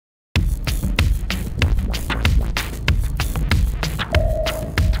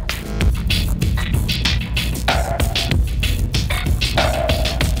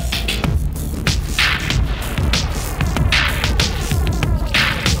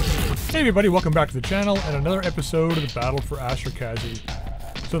everybody, welcome back to the channel and another episode of the Battle for Astrokaszy.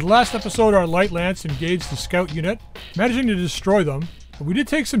 So the last episode our light lance engaged the scout unit, managing to destroy them, but we did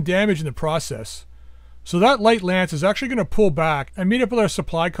take some damage in the process. So that light lance is actually going to pull back and meet up with our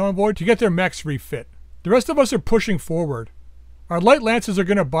supply convoy to get their mechs refit. The rest of us are pushing forward. Our light lances are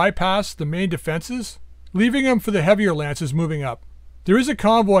going to bypass the main defenses, leaving them for the heavier lances moving up. There is a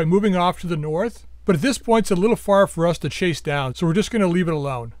convoy moving off to the north, but at this point it's a little far for us to chase down, so we're just going to leave it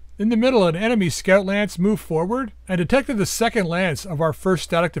alone. In the middle, an enemy scout lance moved forward and detected the second lance of our first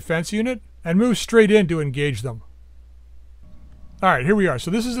static defense unit and moved straight in to engage them. Alright, here we are.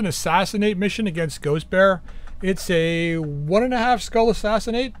 So this is an assassinate mission against Ghost Bear. It's a 1.5 skull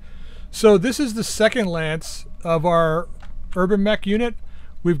assassinate. So this is the second lance of our urban mech unit.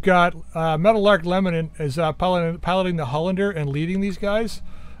 We've got Metal Lark Lemon is piloting the Hollander and leading these guys.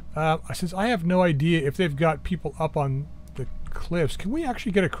 Since I have no idea if they've got people up on the cliffs, can we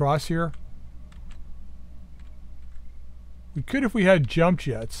actually get across here? We could if we had jump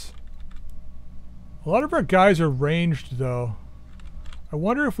jets. A lot of our guys are ranged though. I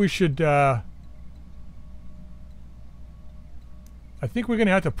wonder if we should I think we're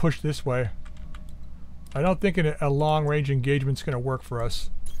gonna have to push this way. I don't think a long range engagement's gonna work for us.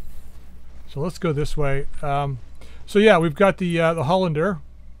 So let's go this way. So yeah, we've got the Hollander.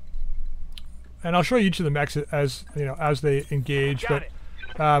 And I'll show you each of the mechs as you know as they engage. But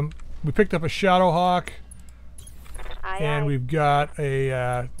we picked up a Shadowhawk, and we've got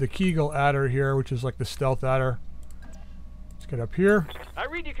a the Kegel Adder here, which is like the stealth adder. Let's get up here. I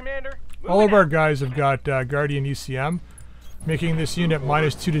read you, Commander. All of our guys have got Guardian ECM, making this unit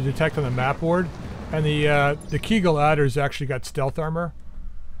 -2 to detect on the map board. And the Kegel Adder's actually got stealth armor,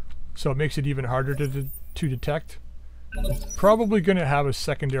 so it makes it even harder to detect. Probably going to have a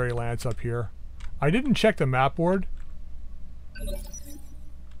secondary lance up here. I didn't check the map board.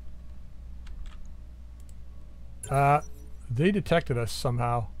 They detected us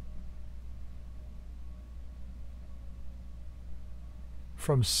somehow.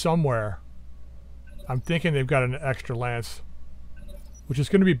 From somewhere. I'm thinking they've got an extra lance, which is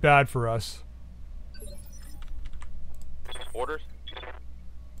going to be bad for us. Orders.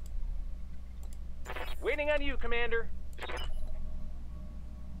 Waiting on you, Commander.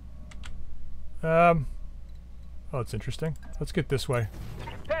 Oh, it's interesting. Let's get this way.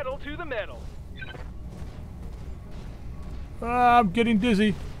 Pedal to the metal. I'm getting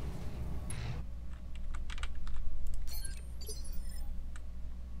dizzy.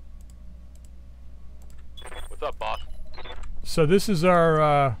 What's up, boss? So this is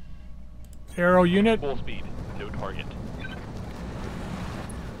our arrow unit. Full speed, no target.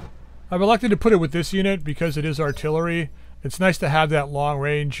 I've elected to put it with this unit because it is artillery. It's nice to have that long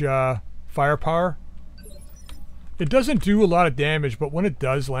range firepower. It doesn't do a lot of damage, but when it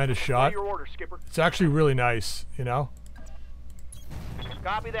does land a shot, Your order, Skipper. it's actually really nice, you know?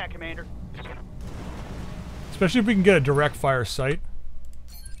 Copy that, Commander. Especially if we can get a direct fire sight.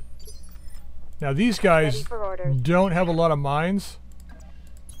 Now these guys don't have a lot of mines.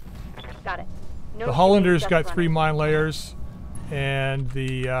 Got it. No The Hollander's got 3 mine layers, and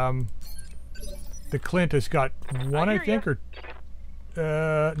the Clint has got 1, I think, or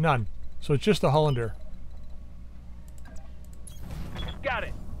none. So it's just the Hollander. Got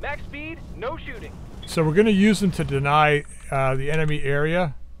it. Max speed, no shooting. So we're going to use them to deny the enemy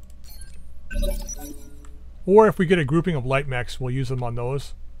area. Or if we get a grouping of light mechs, we'll use them on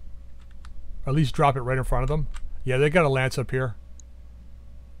those. Or at least drop it right in front of them. Yeah, they got a lance up here.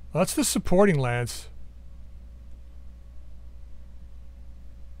 Well, that's the supporting lance.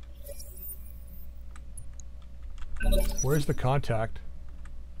 Where's the contact?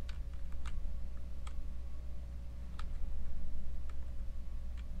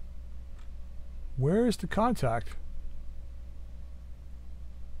 Where is the contact?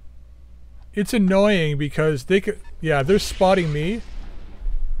 It's annoying because they could, yeah, they're spotting me.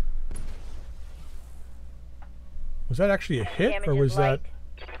 Was that actually a hit, or was that?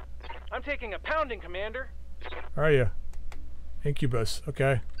 I'm taking a pounding, Commander. Are you? Incubus,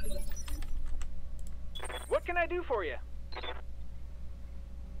 okay. What can I do for you?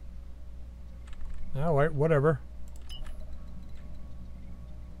 Oh, wait, whatever.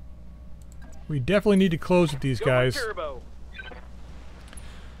 We definitely need to close with these guys. Turbo.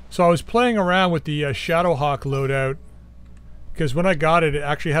 So I was playing around with the Shadowhawk loadout because when I got it, it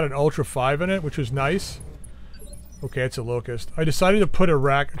actually had an Ultra 5 in it, which was nice. Okay, it's a Locust. I decided to put a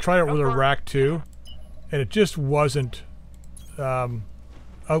rack, try it with a rack 2, and it just wasn't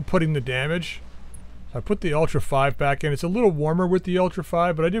outputting the damage. So I put the Ultra 5 back in. It's a little warmer with the Ultra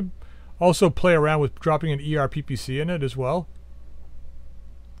 5, but I did also play around with dropping an ER PPC in it as well.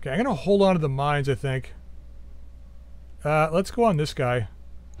 Okay, I'm gonna hold on to the mines, I think. Let's go on this guy.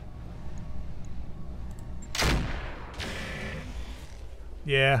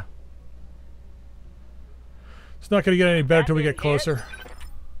 Yeah. It's not gonna get any better till we get closer.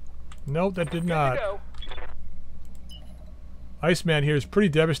 Nope, that did not. Iceman here is pretty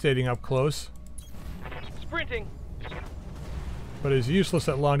devastating up close. Sprinting. But is useless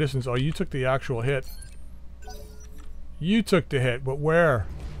at long distance. Oh, you took the actual hit. You took the hit, but where?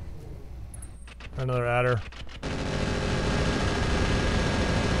 Another adder.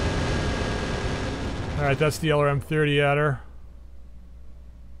 Alright, that's the LRM-30 adder.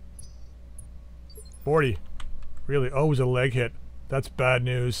 40. Really? Oh, it was a leg hit. That's bad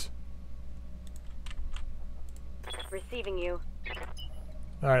news. Receiving you.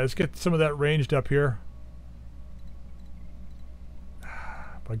 Alright, let's get some of that ranged up here.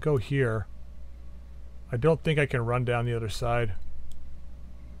 If I go here, I don't think I can run down the other side.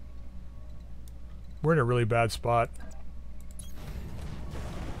 We're in a really bad spot.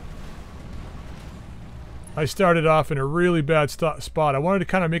 I started off in a really bad spot. I wanted to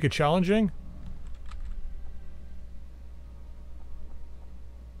kind of make it challenging.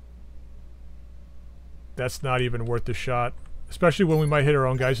 That's not even worth the shot. Especially when we might hit our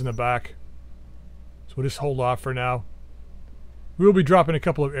own guys in the back. So we'll just hold off for now. We will be dropping a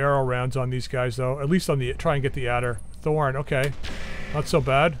couple of arrow rounds on these guys though. At least on the... try and get the adder. Thorn, okay. Not so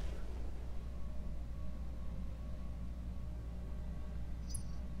bad.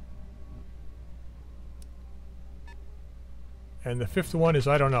 And the fifth one is,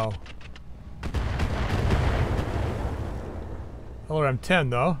 I don't know.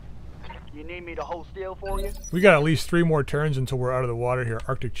 LRM-10 though. You need me to hold still for you? We got at least 3 more turns until we're out of the water here.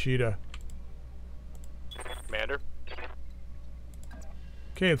 Arctic Cheetah. Commander.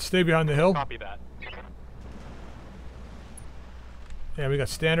 Okay, let's stay behind the hill. Copy that. Yeah, we got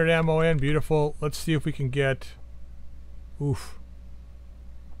standard ammo in. Beautiful. Let's see if we can get... Oof.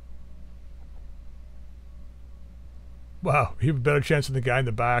 Wow, we have a better chance than the guy in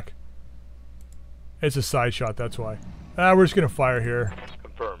the back. It's a side shot, that's why. We're just gonna fire here.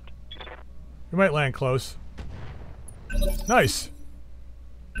 Confirmed. We might land close. Nice!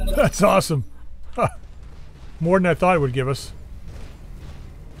 That's awesome! More than I thought it would give us.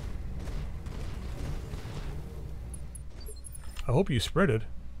 I hope you sprinted.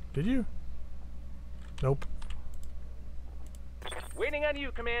 Did you? Nope. Waiting on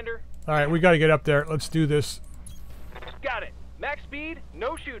you, Commander. Alright, we gotta get up there. Let's do this. Got it. Max speed,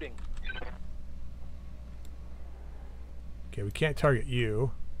 no shooting. Okay, we can't target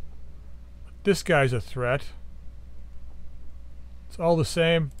you. This guy's a threat. It's all the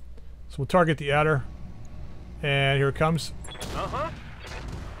same. So we'll target the adder. And here it comes. Uh-huh.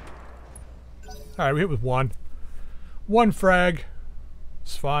 Alright, we hit with one. One frag.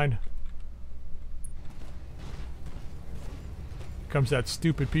 It's fine. Comes that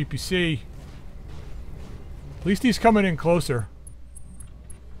stupid PPC. At least he's coming in closer.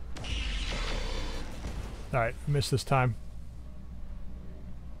 Alright, missed this time.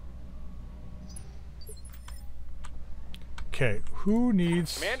 Okay, who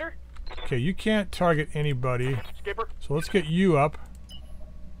needs... Commander? Okay, you can't target anybody. Skipper? So let's get you up.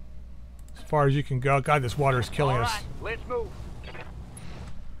 As far as you can go. God, this water is killing us. Alright, let's move.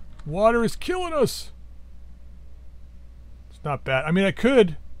 Water is killing us! It's not bad. I mean, I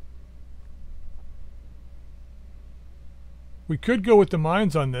could... We could go with the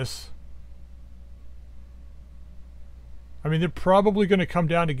mines on this. I mean, they're probably going to come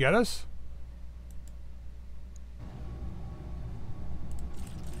down to get us.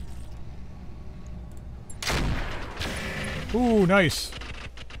 Ooh, nice.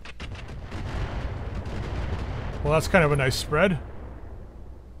 Well, that's kind of a nice spread.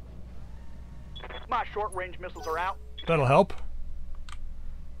 My short-range missiles are out. That'll help.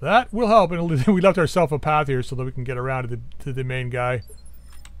 That will help. And we left ourselves a path here so that we can get around to the main guy.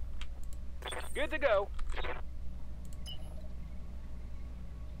 Good to go.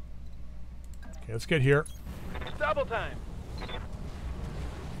 Okay, let's get here. Double time.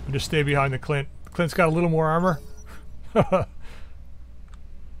 And just stay behind the Clint. Clint's got a little more armor. So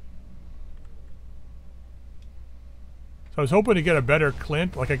I was hoping to get a better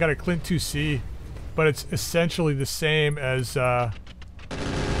Clint. Like I got a Clint 2C, but it's essentially the same as the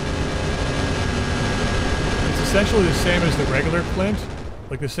regular Clint.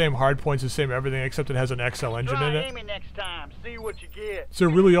 Like the same hard points, the same everything, except it has an XL engine in Try it. aiming next time. See what you get. So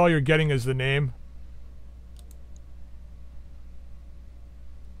really all you're getting is the name.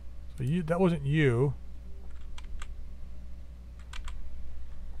 So that wasn't you.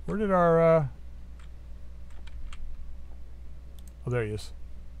 Where did our oh, there he is.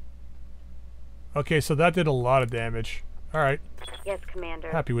 Okay, so that did a lot of damage. Alright, Yes, Commander.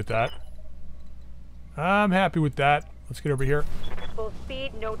 happy with that. I'm happy with that. Let's get over here. Full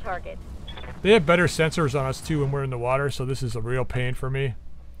speed, no target. They have better sensors on us too when we're in the water, so this is a real pain for me.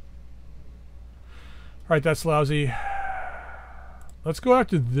 Alright, that's lousy. Let's go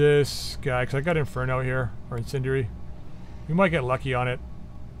after this guy, because I got Inferno here, or Incendiary. We might get lucky on it.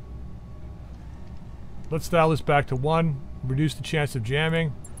 Let's dial this back to 1, reduce the chance of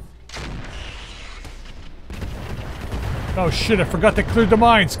jamming. Oh shit, I forgot they cleared the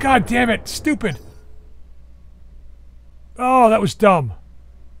mines. God damn it, stupid. Oh, that was dumb.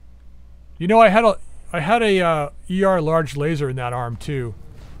 You know, I had a ER large laser in that arm too.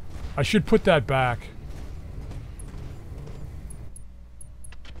 I should put that back.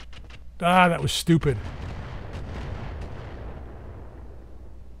 Ah, that was stupid.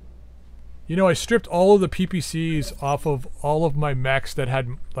 You know, I stripped all of the PPCs off of all of my mechs that had,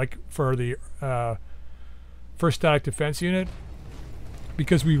 like, for the first static defense unit,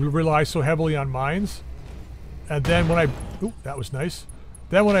 because we rely so heavily on mines. And then when I... Ooh, that was nice.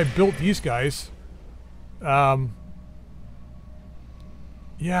 Then when I built these guys... yeah,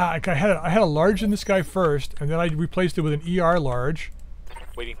 I had a large in this guy first, and then I replaced it with an ER large.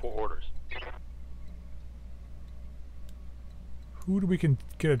 Waiting for orders. Who do we can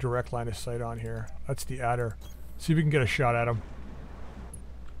get a direct line of sight on here? That's the adder. See if we can get a shot at him.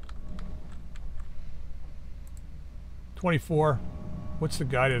 24. What's the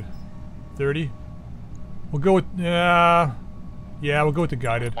guided? 30? We'll go with... yeah, we'll go with the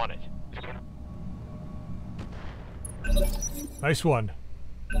guided. On it. Nice one.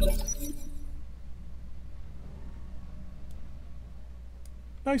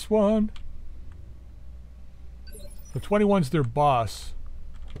 Nice one. The 21's their boss.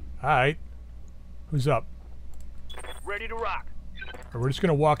 Alright. Who's up? Ready to rock. Alright, we're just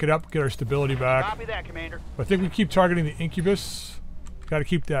gonna walk it up, get our stability back. Copy that, Commander. I think we keep targeting the Incubus. Gotta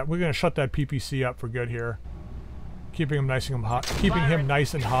keep that. We're gonna shut that PPC up for good here. Keeping him nice and hot. Keeping him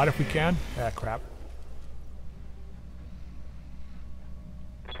nice and hot if we can. Ah, crap.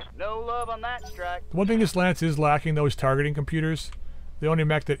 No love on that strike. The one thing this Lance is lacking though is targeting computers. The only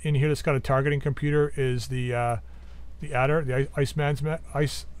mech that in here that's got a targeting computer is the Adder, the Iceman's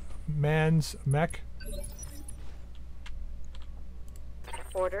mech.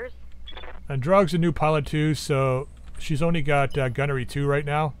 Orders. And Drog's a new pilot too, so she's only got gunnery 2 right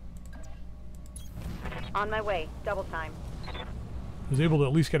now. On my way. Double time. I was able to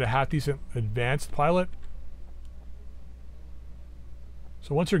at least get a half decent advanced pilot.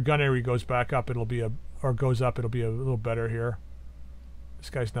 So once her gunnery goes back up, it'll be goes up, it'll be a little better here.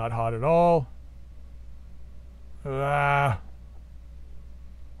 This guy's not hot at all. It's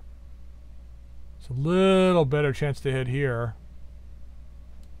a little better chance to hit here.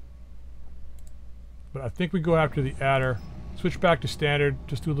 But I think we go after the Adder. Switch back to standard.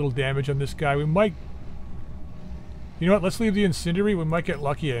 Just do a little damage on this guy. We might... You know what? Let's leave the Incendiary. We might get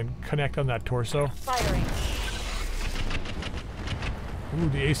lucky and connect on that torso. Firing. Ooh,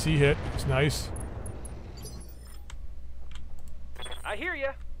 the AC hit. It's nice. I hear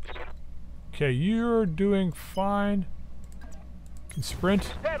ya. Okay, you're doing fine. Can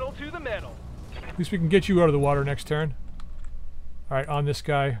sprint. Pedal to the metal. At least we can get you out of the water next turn. Alright, on this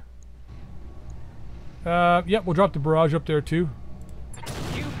guy. Yep, we'll drop the barrage up there too.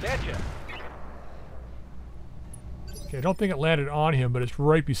 You betcha. Okay, I don't think it landed on him, but it's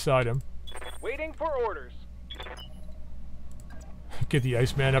right beside him. Waiting for orders. Get the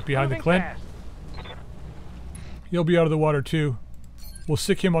Iceman up behind Moving the Clint. fast. He'll be out of the water too. We'll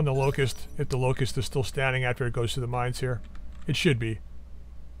sick him on the Locust if the Locust is still standing after it goes to the mines here. It should be.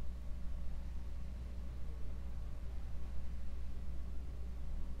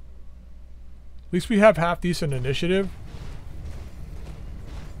 At least we have half decent initiative.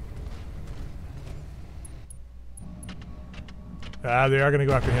 Ah, they are going to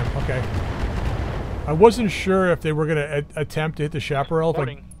go after him. Okay. I wasn't sure if they were going to attempt to hit the Chaparral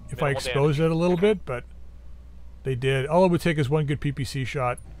if I exposed it a little bit, but they did. All it would take is one good PPC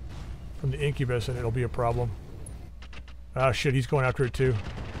shot from the Incubus and it'll be a problem. Ah, shit, he's going after it too.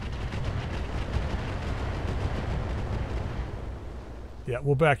 Yeah,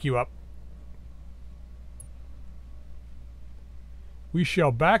 we'll back you up. We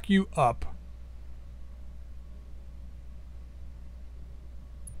shall back you up.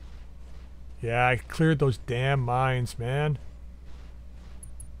 Yeah, I cleared those damn mines, man.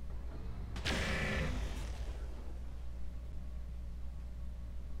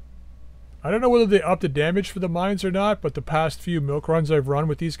 I don't know whether they upped the damage for the mines or not, but the past few milk runs I've run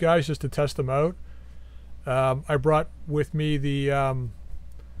with these guys just to test them out, I brought with me the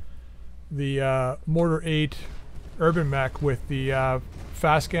Mortar 8 urban mech with the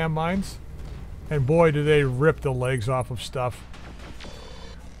fast cam mines, and boy do they rip the legs off of stuff.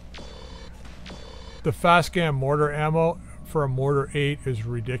 The fast cam mortar ammo for a mortar 8 is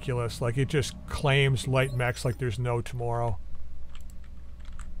ridiculous. Like, it just claims light mechs like there's no tomorrow.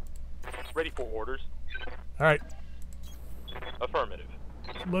 Ready for orders. Alright, Affirmative.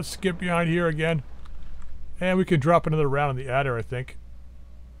 let's skip behind here again. And we can drop another round on the adder, I think.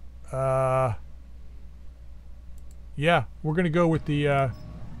 Yeah, we're gonna go with the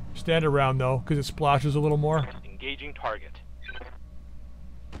standard round though, because it splashes a little more. Engaging target.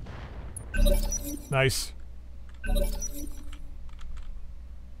 Nice.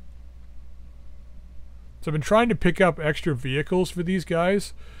 So I've been trying to pick up extra vehicles for these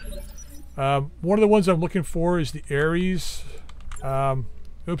guys. One of the ones I'm looking for is the Ares.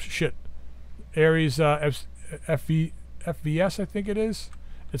 Oops, shit. Ares FVS, I think it is.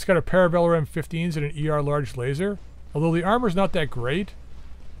 It's got a Paraveller M15s and an ER large laser. Although the armor's not that great,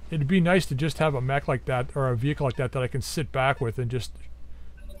 it'd be nice to just have a mech like that, or a vehicle like that I can sit back with and just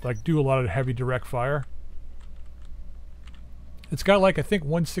like do a lot of heavy direct fire. It's got like, I think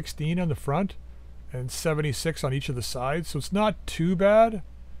 116 on the front and 76 on each of the sides, so it's not too bad,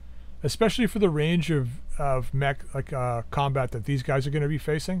 especially for the range of mech like combat that these guys are going to be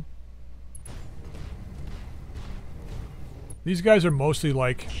facing. These guys are mostly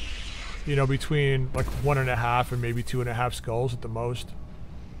like, you know, between like 1.5 and maybe 2.5 skulls at the most.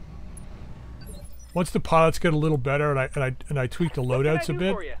 Once the pilots get a little better and I tweak the loadouts a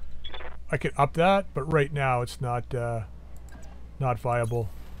bit, I can up that, but right now it's not viable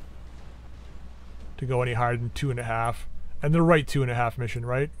to go any higher than 2.5. And the right 2.5 mission,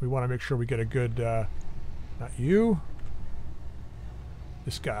 right? We want to make sure we get a good, not you,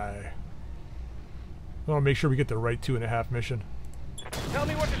 this guy. I want to make sure we get the right 2.5 mission. Tell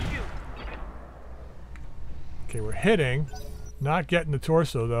me what to shoot. Okay, we're hitting, not getting the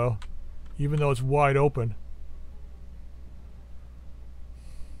torso though, even though it's wide open.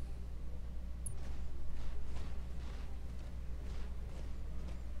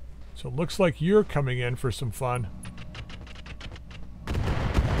 So it looks like you're coming in for some fun.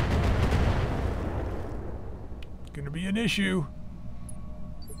 Gonna be an issue.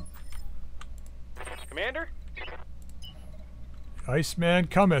 Commander? Iceman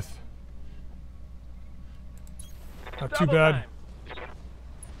cometh. Not too Double bad. time.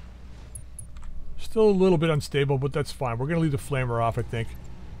 Still a little bit unstable, but that's fine. We're gonna leave the flamer off, I think.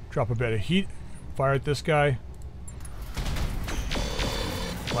 Drop a bit of heat. Fire at this guy.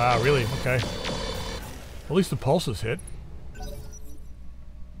 Wow, really? Okay. At least the pulses hit.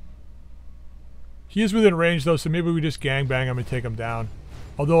 He is within range though, so maybe we just gangbang him and take him down.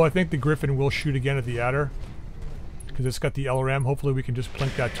 Although I think the Griffin will shoot again at the adder, because it's got the LRM. Hopefully we can just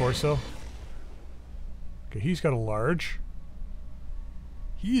plink that torso. Okay, he's got a large.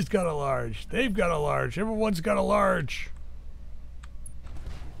 He's got a large. They've got a large. Everyone's got a large.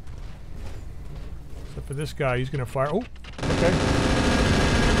 Except for this guy, he's gonna fire. Oh, okay.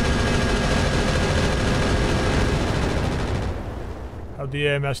 How'd the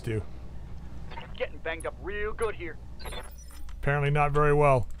AMS do? Getting banged up real good here. Apparently not very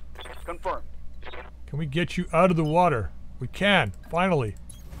well. Confirmed. Can we get you out of the water? We can, finally.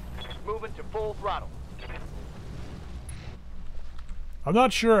 Moving to full throttle. I'm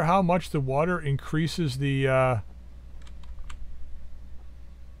not sure how much the water increases the,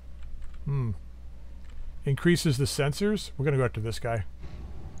 increases the sensors. We're gonna go after this guy.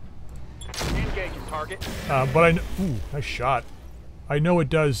 Engaging target. But I know, ooh, nice shot. I know it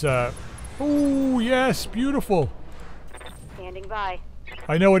does, ooh, yes, beautiful. Standing by.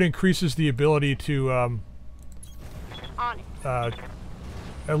 I know it increases the ability to, On it.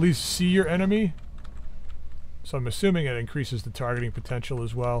 at least see your enemy. So I'm assuming it increases the targeting potential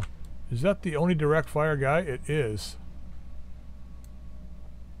as well. Is that the only direct fire guy? It is.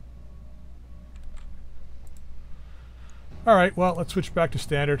 Alright, well, let's switch back to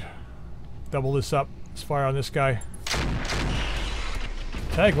standard. Double this up. Let's fire on this guy.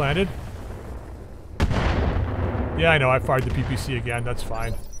 Tag landed. Yeah, I know, I fired the PPC again. That's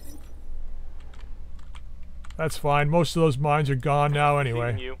fine. That's fine. Most of those mines are gone now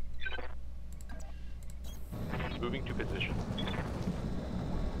anyway. Seeing you. Moving to position.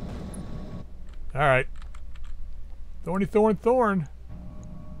 Alright. Thorny thorn thorn.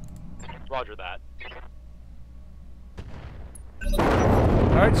 Roger that.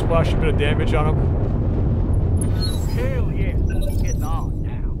 Alright, splash a bit of damage on him. Hell yeah. Getting on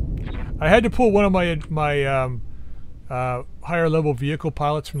now. I had to pull one of my higher level vehicle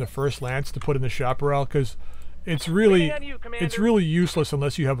pilots from the 1st Lance to put in the chaparral because it's really Leaning on you, Commander. it's really useless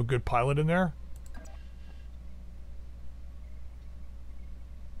unless you have a good pilot in there.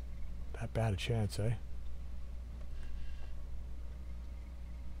 That bad a chance, eh?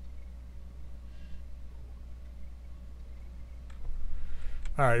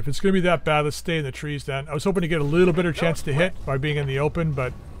 Alright, if it's going to be that bad, let's stay in the trees then. I was hoping to get a little better chance to hit by being in the open,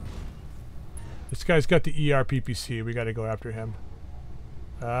 but this guy's got the ERPPC. We got to go after him.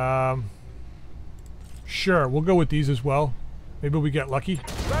 Sure, we'll go with these as well. Maybe we get lucky.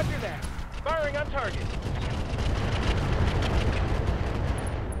 Roger that. Firing on target.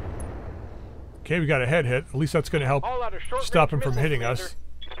 Okay, we got a head hit. At least that's going to help All out of short stop him range from missiles, hitting Commander. us.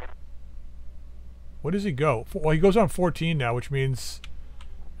 What does he go? Well, he goes on 14 now, which means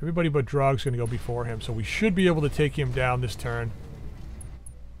everybody but Drog's going to go before him. So we should be able to take him down this turn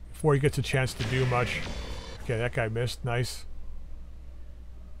before he gets a chance to do much. Okay, that guy missed. Nice.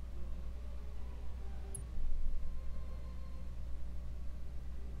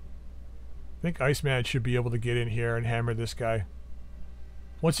 I think Iceman should be able to get in here and hammer this guy.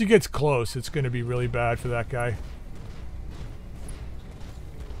 Once he gets close, it's going to be really bad for that guy.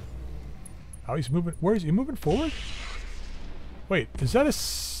 Oh, he's moving. Where is he moving forward? Wait, is that a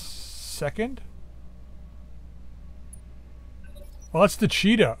second? Well, that's the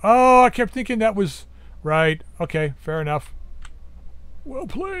cheetah. Oh, I kept thinking that was right. Okay, fair enough. Well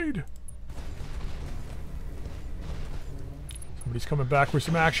played. Somebody's coming back for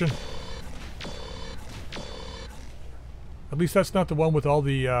some action. At least that's not the one with all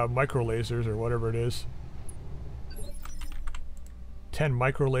the micro lasers or whatever it is. 10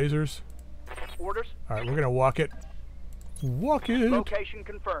 micro lasers. Orders. Alright, we're gonna walk it. Walk it! Location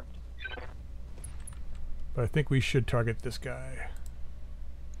confirmed. But I think we should target this guy.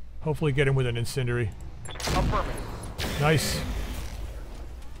 Hopefully get him with an incendiary. Affirmative. Nice.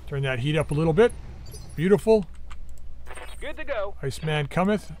 Turn that heat up a little bit. Beautiful. Good to go. Iceman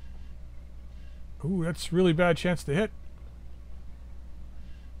cometh. Ooh, that's really bad chance to hit.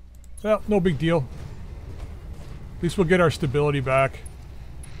 Well, no big deal. At least we'll get our stability back.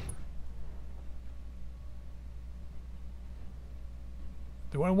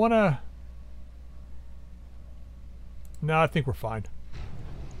 Do I want to... No, I think we're fine.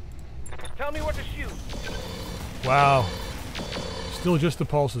 Tell me what to shoot. Wow. Still just the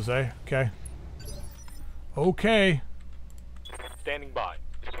pulses, eh? Okay. Okay. Standing by.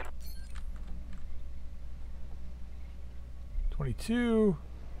 22.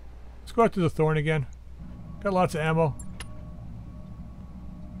 Let's go after the thorn again. Got lots of ammo.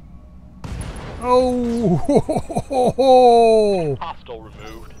 Oh! Hostile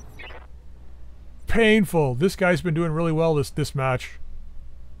removed. Painful. This guy's been doing really well this match.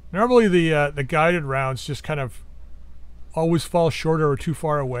 Normally the guided rounds just kind of always fall shorter or too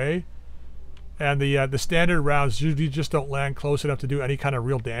far away, and the standard rounds usually just don't land close enough to do any kind of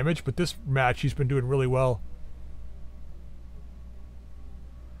real damage. But this match he's been doing really well.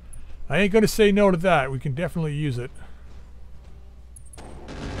 I ain't gonna say no to that. We can definitely use it.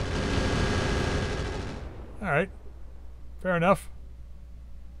 Alright. Fair enough.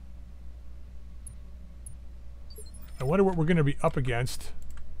 I wonder what we're gonna be up against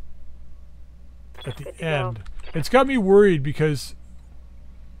at the end. It's got me worried because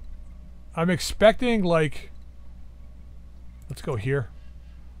I'm expecting, like, let's go here.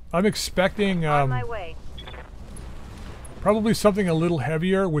 I'm expecting On my way. probably something a little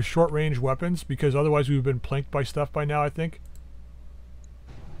heavier with short-range weapons, because otherwise we've been plinked by stuff by now, I think.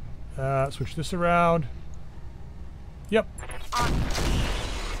 Switch this around. Yep.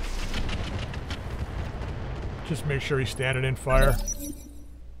 Just make sure he's standing in fire.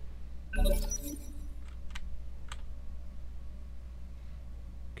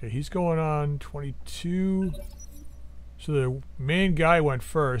 Okay, he's going on 22. So the main guy went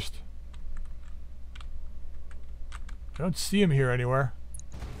first. I don't see him here anywhere.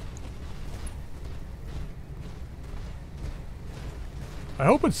 I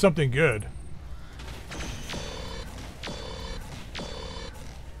hope it's something good.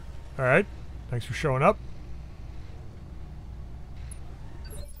 Alright, thanks for showing up.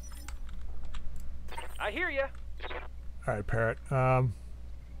 I hear ya. Alright, Parrot.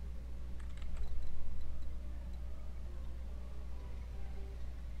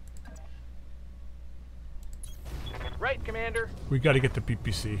 Right, Commander. We gotta get the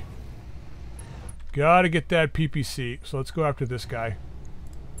PPC. Gotta get that PPC. So let's go after this guy.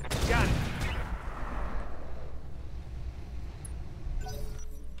 Got it.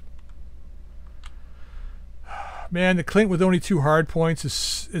 Man, the Clint with only 2 hard points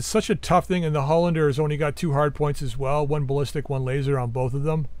is such a tough thing, and the Hollander has only got 2 hard points as well. 1 ballistic, 1 laser on both of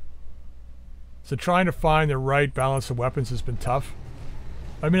them. So trying to find the right balance of weapons has been tough.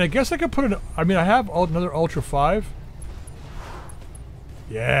 I mean, I guess I could put I mean, I have another Ultra 5.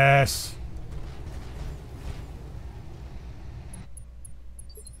 Yes.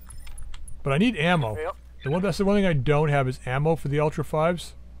 But I need ammo. Yep. That's the one thing I don't have is ammo for the Ultra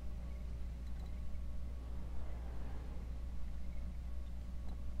 5s.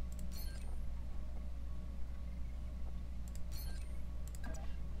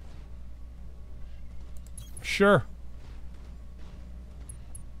 Sure.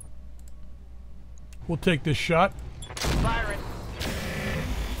 We'll take this shot. Firing.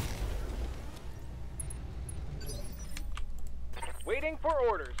 Waiting for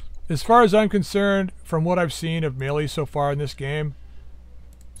orders. As far as I'm concerned, from what I've seen of melee so far in this game,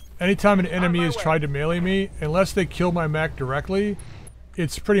 anytime an enemy has tried to melee me, unless they kill my mech directly,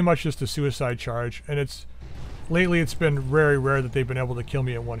 it's pretty much just a suicide charge. And lately it's been very rare that they've been able to kill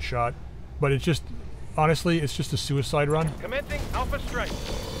me in one shot. But it's just, honestly, it's just a suicide run. Commencing Alpha Strike.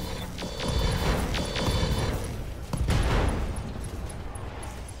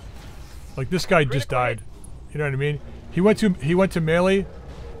 Like this guy just died. You know what I mean? He went to melee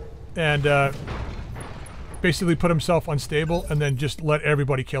and basically put himself unstable and then just let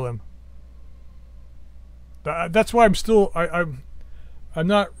everybody kill him. That's why I'm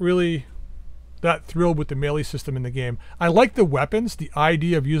not really that thrilled with the melee system in the game. I like the weapons, the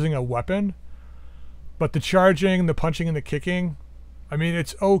idea of using a weapon, but the charging, the punching, and the kicking, I mean,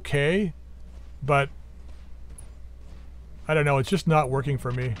 it's okay, but I don't know, it's just not working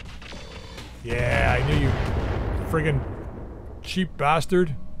for me. Yeah, I knew you, friggin' cheap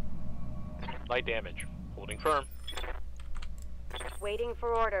bastard. Light damage. Holding firm. Waiting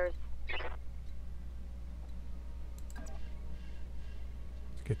for orders. Let's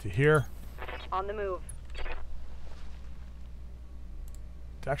get to here. On the move.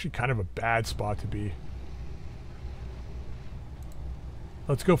 It's actually kind of a bad spot to be.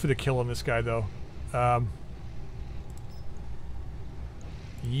 Let's go for the kill on this guy, though.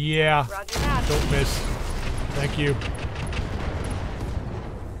 Yeah. Roger that. Don't miss. Thank you.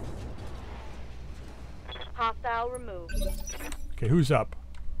 Hostile removed. Okay, who's up?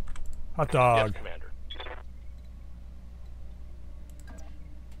 Hot dog. Yes, Commander.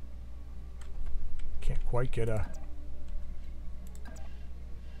 Can't quite get a...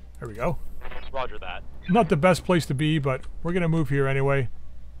 There we go. Roger that. Not the best place to be, but we're going to move here anyway.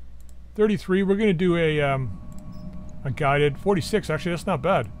 33, we're going to do a guided. 46, actually, that's not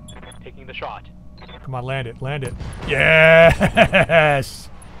bad. Taking the shot. Come on, land it, land it. Yes!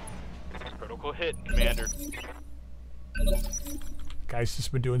 Critical hit, Commander. Guy's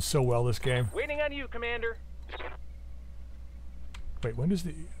just been doing so well this game. Waiting on you, Commander. Wait, when does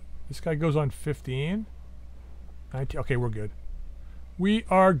this guy goes on 15? 19, okay, we're good. We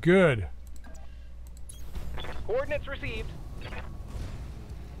are good. Coordinates received.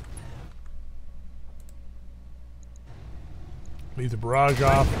 Leave the barrage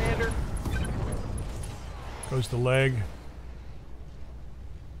off. Commander. Goes the leg.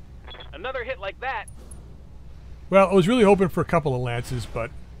 Another hit like that. Well, I was really hoping for a couple of lances,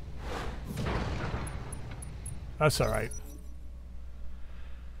 but that's all right.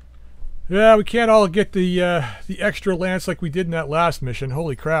 Yeah, we can't all get the extra lance like we did in that last mission.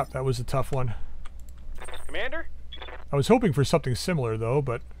 Holy crap, that was a tough one. Commander? I was hoping for something similar, though,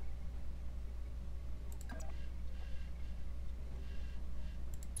 but...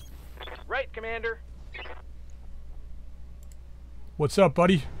 Right, Commander. What's up,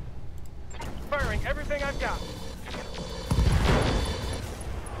 buddy? Firing everything I've got.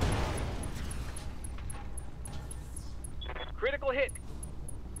 Critical hit.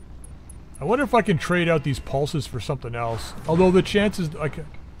 I wonder if I can trade out these pulses for something else. Although the chances, like,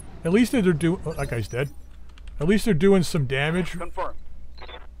 at least they're doing... Oh, that guy's dead. At least they're doing some damage. Confirmed.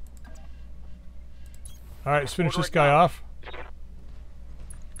 Alright, let's finish this guy off.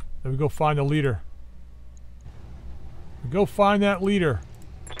 Then we go find the leader. We go find that leader.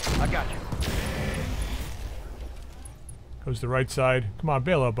 I got you. Goes the right side. Come on,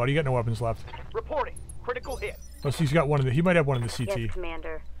 bail out, buddy. You got no weapons left. Reporting. Critical hit. Unless he's got one in the... He might have one in the CT. Yes,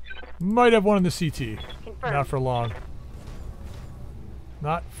 Commander. Might have one in the CT. Confirmed. Not for long.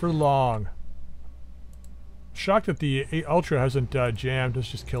 Not for long. Shocked that the Ultra hasn't jammed. Let's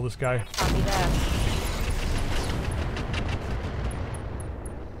just kill this guy. Copy that.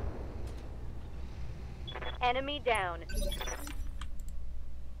 Enemy down.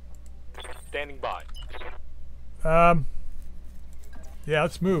 Standing by. Yeah,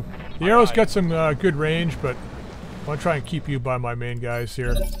 let's move. The arrow's got some good range, but I want to try and keep you by my main guys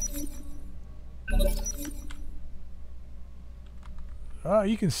here.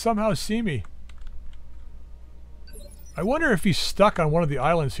 You can somehow see me. I wonder if he's stuck on one of the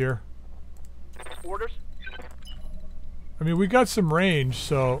islands here. Orders? I mean, we got some range,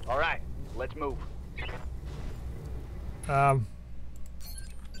 so... All right, let's move. That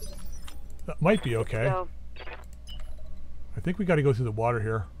might be okay. Go. I think we got to go through the water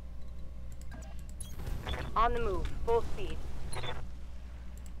here. On the move. Full speed.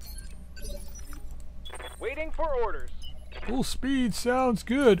 Waiting for orders. Full speed sounds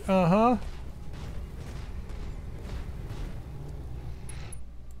good. Uh-huh.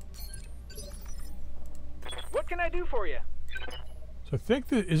 What can I do for you? So I think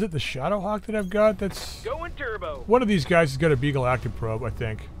that... Is it the Shadowhawk that I've got? That's... Going turbo. One of these guys has got a Beagle active probe, I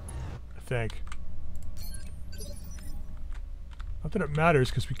think. Not that it matters,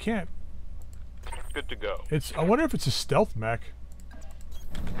 because we can't... Good to go. It's... I wonder if it's a stealth mech.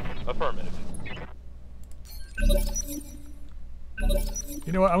 Affirmative.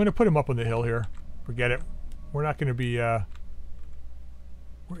 You know what? I'm going to put him up on the hill here. Forget it. We're not going to be... Where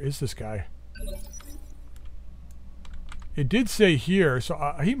is this guy? It did say here,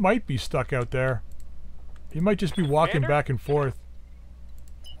 so he might be stuck out there. He might just be walking Commander? back and forth.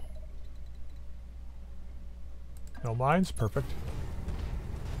 No mines? Perfect.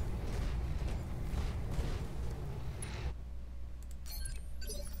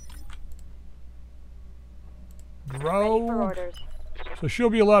 Ready for Rogue. orders. So she'll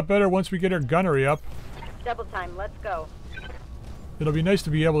be a lot better once we get her gunnery up. Double time. Let's go. It'll be nice to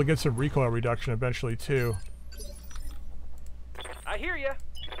be able to get some recoil reduction eventually, too. I hear ya.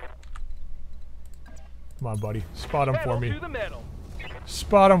 Come on, buddy. Spot him for Pedal me. to the metal.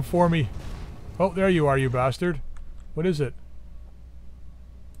 Spot him for me. Oh, there you are, you bastard. What is it?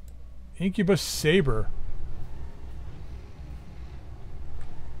 Incubus Saber.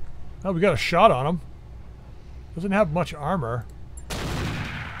 Oh, we got a shot on him. Doesn't have much armor.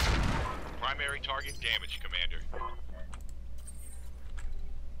 Primary target damage, Commander.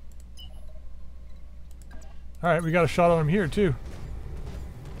 Alright, we got a shot on him here, too.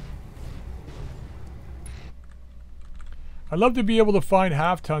 I'd love to be able to find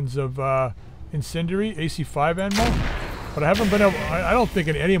half tons of incendiary AC5 ammo, but I haven't been able... I don't think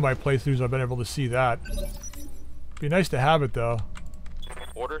in any of my playthroughs I've been able to see that. Be nice to have it, though.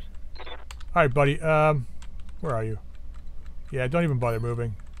 Orders? Alright, buddy. Where are you? Yeah, don't even bother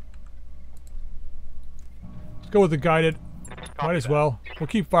moving. Let's go with the guided. Might as well. We'll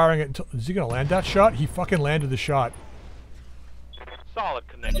keep firing it until... Is he going to land that shot? He fucking landed the shot. Solid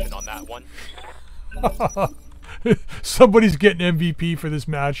connection on that one. Somebody's getting MVP for this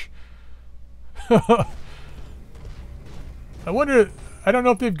match. I wonder... I don't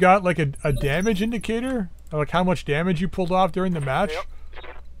know if they've got like a damage indicator. Or like how much damage you pulled off during the match. Yep.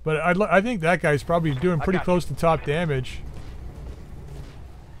 But I think that guy's probably doing pretty got close to top damage.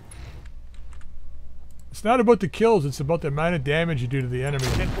 It's not about the kills, it's about the amount of damage you do to the enemy.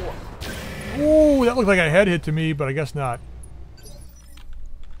 10-4. Ooh, that looked like a head hit to me, but I guess not.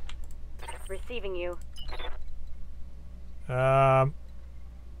 Receiving you. Let's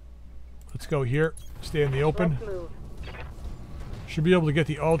go here. Stay in the open. Let's move. Should be able to get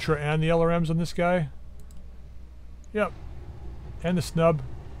the Ultra and the LRMs on this guy. Yep. And the snub.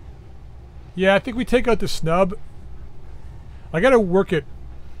 Yeah, I think we take out the snub. I gotta work it.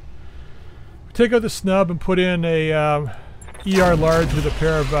 Take out the snub and put in a ER large with a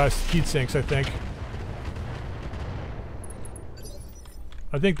pair of heat sinks, I think.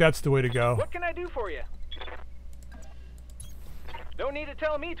 I think that's the way to go. What can I do for you? Don't need to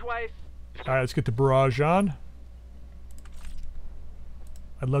tell me twice. Alright, let's get the barrage on.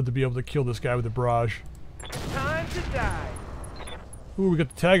 I'd love to be able to kill this guy with the barrage. Time to die. Ooh, we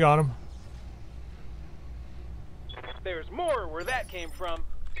got the tag on him. There's more where that came from.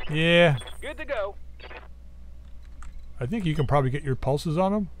 Yeah, Good to go. I think you can probably get your pulses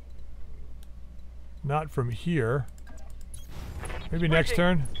on him. Not from here. Maybe next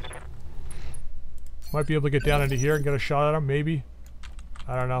Switching. turn. Might be able to get down into here and get a shot at him, maybe.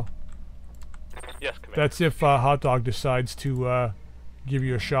 I don't know. Yes, Commander. That's if Hot Dog decides to give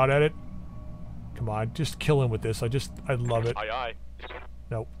you a shot at it. Come on, just kill him with this. I love it. Aye, aye.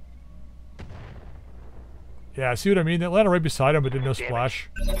 Nope. Yeah, see what I mean? They landed right beside him, but did no splash.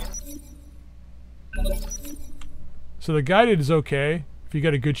 So the guided is okay if you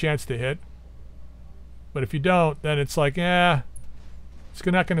get a good chance to hit. But if you don't, then it's like, it's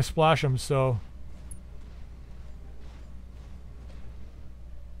not going to splash him, so...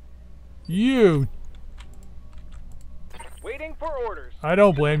 You! Waiting for orders. I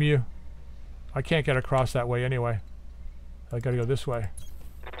don't blame you. I can't get across that way anyway. I gotta go this way.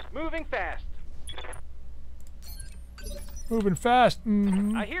 Moving fast. Moving fast.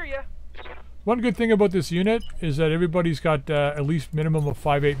 Mm-hmm. I hear ya. One good thing about this unit is that everybody's got at least minimum of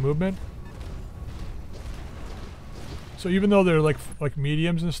 5'8" movement. So even though they're like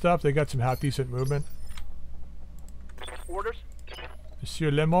mediums and stuff, they got some half decent movement. Orders. Monsieur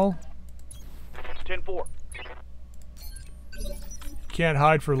Lemon, 10-4. can't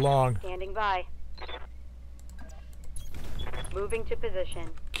hide for long. Standing by. Moving to position.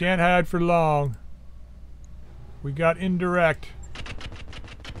 Can't hide for long. We got indirect.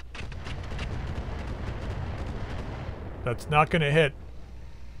 That's not gonna hit.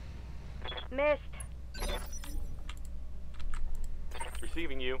 Missed.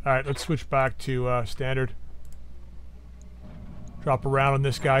 Receiving you. Alright, let's switch back to standard. Drop around on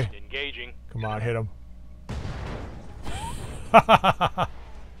this guy. Engaging. Come on, hit him.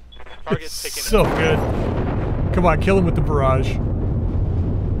 Target's taken So good. Come on, kill him with the barrage.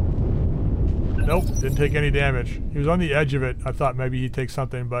 Nope, didn't take any damage. He was on the edge of it. I thought maybe he'd take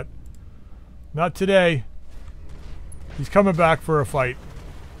something, but not today. He's coming back for a fight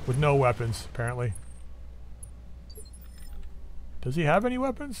with no weapons, apparently. Does he have any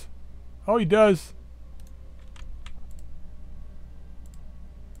weapons? Oh, he does.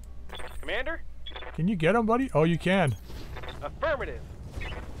 Commander? Can you get him, buddy? Oh, you can. Affirmative.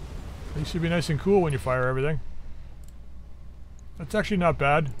 You should be nice and cool when you fire everything. That's actually not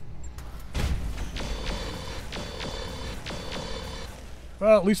bad.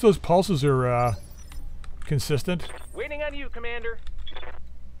 Well, at least those pulses are consistent. Waiting on you, Commander.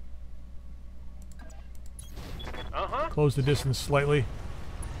 Uh-huh. Close the distance slightly.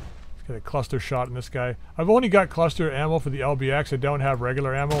 Let's get a cluster shot in this guy. I've only got cluster ammo for the LBX. I don't have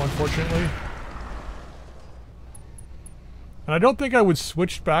regular ammo, unfortunately. And I don't think I would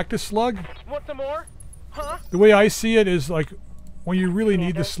switch back to slug. Want some more? Huh? The way I see it is like when you really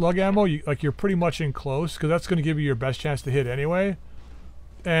need the slug ammo, you're pretty much in close because that's going to give you your best chance to hit anyway.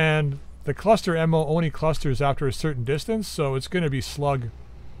 And the cluster ammo only clusters after a certain distance, so it's going to be slug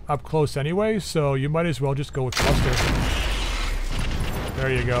up close anyway, so you might as well just go with cluster.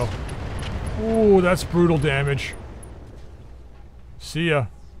 There you go. Ooh, that's brutal damage. See ya.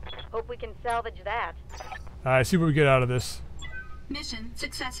 Hope we can salvage that. Alright, see what we get out of this. Mission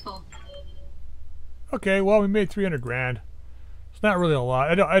successful. Okay, well, we made 300 grand. It's not really a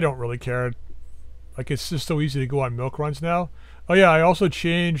lot. I don't really care. Like, it's just so easy to go on milk runs now. Oh yeah, I also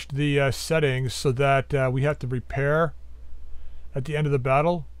changed the settings so that we have to repair at the end of the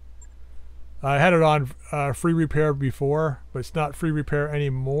battle. I had it on free repair before, but it's not free repair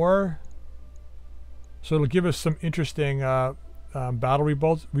anymore. So it'll give us some interesting battle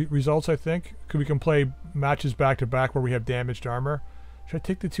results, I think. Because we can play matches back to back where we have damaged armor. Should I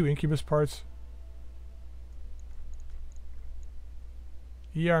take the 2 Incubus parts?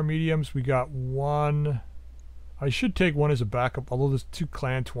 ER mediums, we got 1. I should take 1 as a backup, although there's 2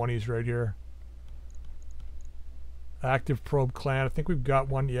 clan 20s right here. Active probe clan, I think we've got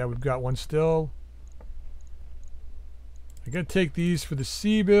 1. Yeah, we've got 1 still. I'm gonna take these for the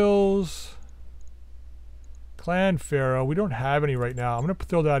C-bills. Clan Pharaoh, we don't have any right now. I'm gonna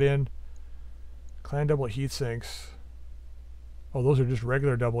throw that in. Clan double heat sinks. Oh, those are just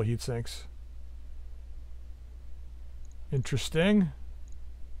regular double heat sinks. Interesting.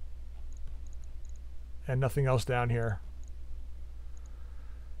 And nothing else down here.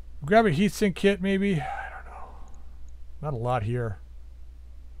 Grab a heatsink kit, maybe? I don't know. Not a lot here.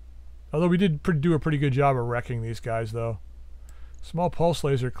 Although we did do a pretty good job of wrecking these guys, though. Small pulse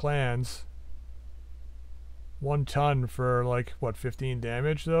laser clans. 1 ton for, like, what, 15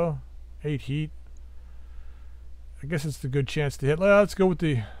 damage, though? 8 heat. I guess it's a good chance to hit. Let's go with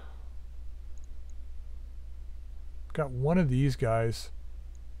the... Got 1 of these guys.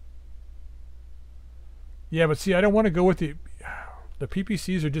 Yeah, but see, I don't want to go with the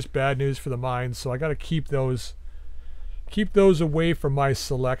PPCs are just bad news for the mines, so I got to keep those away from my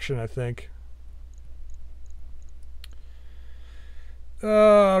selection, I think.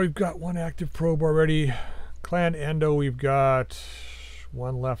 We've got 1 active probe already. Clan Endo, we've got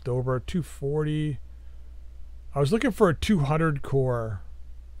 1 left over. 240. I was looking for a 200 core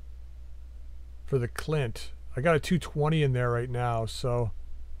for the Clint. I got a 220 in there right now, so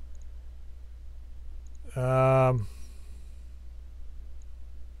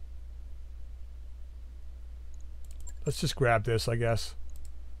let's just grab this, I guess.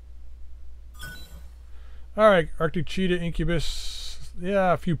 Alright, Arctic Cheetah, Incubus.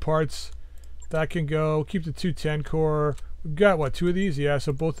 Yeah, a few parts. That can go. Keep the 210 core. We've got, what, 2 of these? Yeah,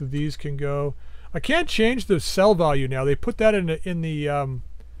 so both of these can go. I can't change the cell value now. They put that in the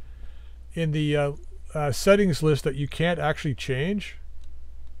settings list that you can't actually change.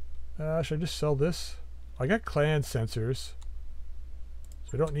 Should I just sell this? I got clan sensors,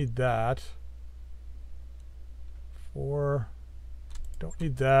 so I don't need that. 4. Don't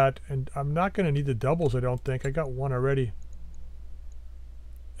need that. And I'm not going to need the doubles, I don't think. I got one already.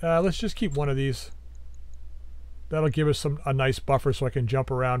 Let's just keep one of these. That'll give us a nice buffer so I can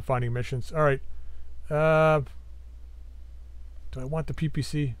jump around finding missions. All right. Do I want the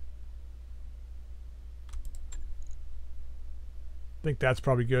PPC? I think that's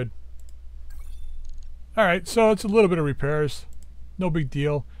probably good. All right, so it's a little bit of repairs. No big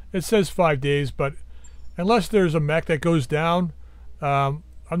deal. It says 5 days, but unless there's a mech that goes down, I'm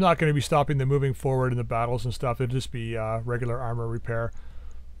not going to be stopping them moving forward in the battles and stuff. It'll just be regular armor repair.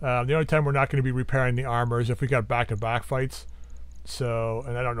 The only time we're not going to be repairing the armor is if we got back-to-back fights. So,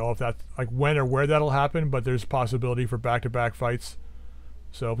 and I don't know if that's like when or where that'll happen, but there's a possibility for back-to-back fights.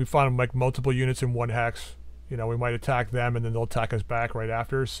 So if we find like multiple units in one hex, you know, we might attack them and then they'll attack us back right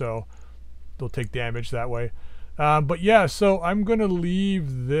after. So they'll take damage that way. But yeah, so I'm going to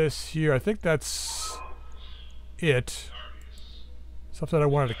leave this here. I think that's it. Stuff that I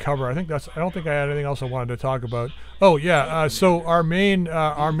wanted to cover. I don't think I had anything else I wanted to talk about. Oh yeah, so our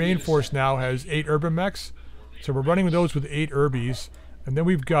main force now has 8 urban mechs. So we're running those with 8 Urbies, and then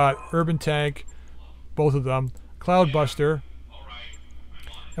we've got urban tank, both of them, Cloudbuster,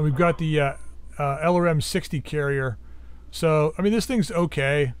 and we've got the LRM 60 carrier. So I mean, this thing's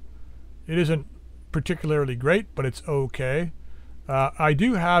okay. It isn't particularly great, but it's okay. I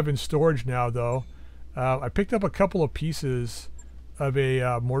do have in storage now, though. I picked up a couple of pieces of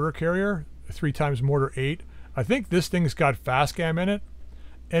a mortar carrier, 3x mortar 8. I think this thing's got fast cam in it,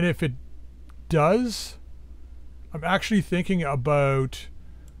 and if it does, I'm actually thinking about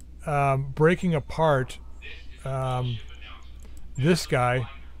breaking apart this guy,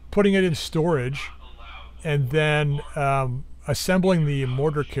 putting it in storage, and then assembling the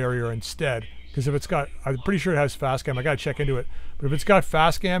mortar carrier instead. Because if it's got, I'm pretty sure it has fast cam. I gotta check into it. But if it's got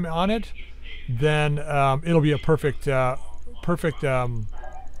fast cam on it, then it'll be a perfect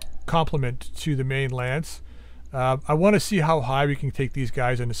complement to the main lance. I want to see how high we can take these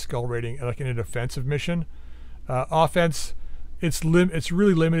guys in a skill rating, like in a defensive mission. Offense, it's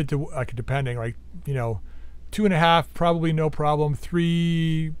really limited to like depending, like, you know, 2.5 probably no problem.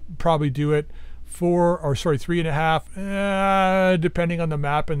 3 probably do it. 3.5 depending on the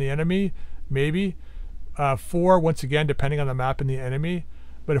map and the enemy, maybe. 4 once again depending on the map and the enemy.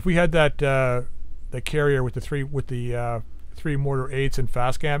 But if we had that the carrier with the 3 mortar 8s and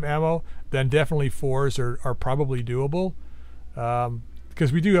fast cam ammo, then definitely 4s are probably doable.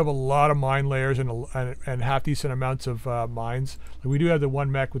 Because we do have a lot of mine layers and half decent amounts of mines. Like we do have the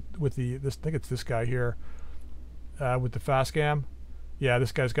one mech with the I think it's this guy here with the fast cam. Yeah,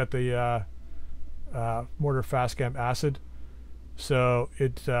 this guy's got the mortar fast cam acid. So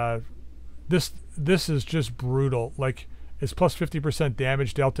it this is just brutal. Like it's plus 50%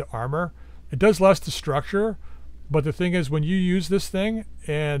 damage dealt to armor. It does less to structure, but the thing is when you use this thing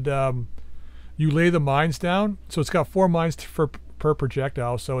and you lay the mines down, so it's got 4 mines per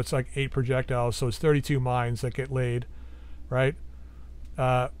projectile, so it's like 8 projectiles, so it's 32 mines that get laid, right?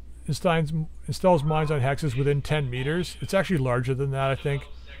 Installs mines on hexes within 10 meters. It's actually larger than that, I think,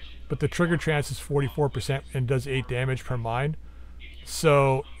 but the trigger chance is 44% and does 8 damage per mine.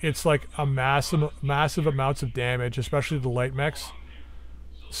 So it's like a massive amounts of damage, especially the light mechs.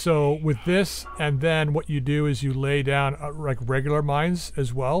 So with this, and then what you do is you lay down like regular mines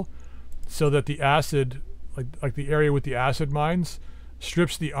as well, so that the acid, like the area with the acid mines,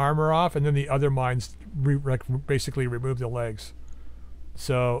 strips the armor off, and then the other mines basically remove the legs.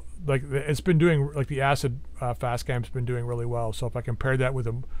 So like it's been doing, like the acid fast cam's been doing really well. So if I compare that with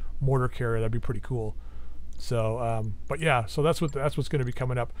a mortar carrier, that'd be pretty cool. So but yeah, so that's what's going to be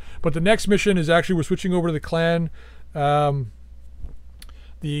coming up. But the next mission is actually, we're switching over to the clan.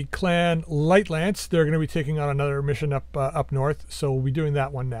 The clan Light Lance, they're going to be taking on another mission up north, so we'll be doing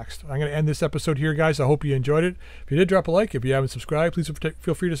that one next. I'm going to end this episode here, guys. I hope you enjoyed it. If you did, drop a like. If you haven't subscribed, please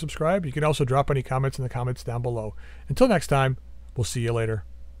feel free to subscribe. You can also drop any comments in the comments down below. Until next time, we'll see you later.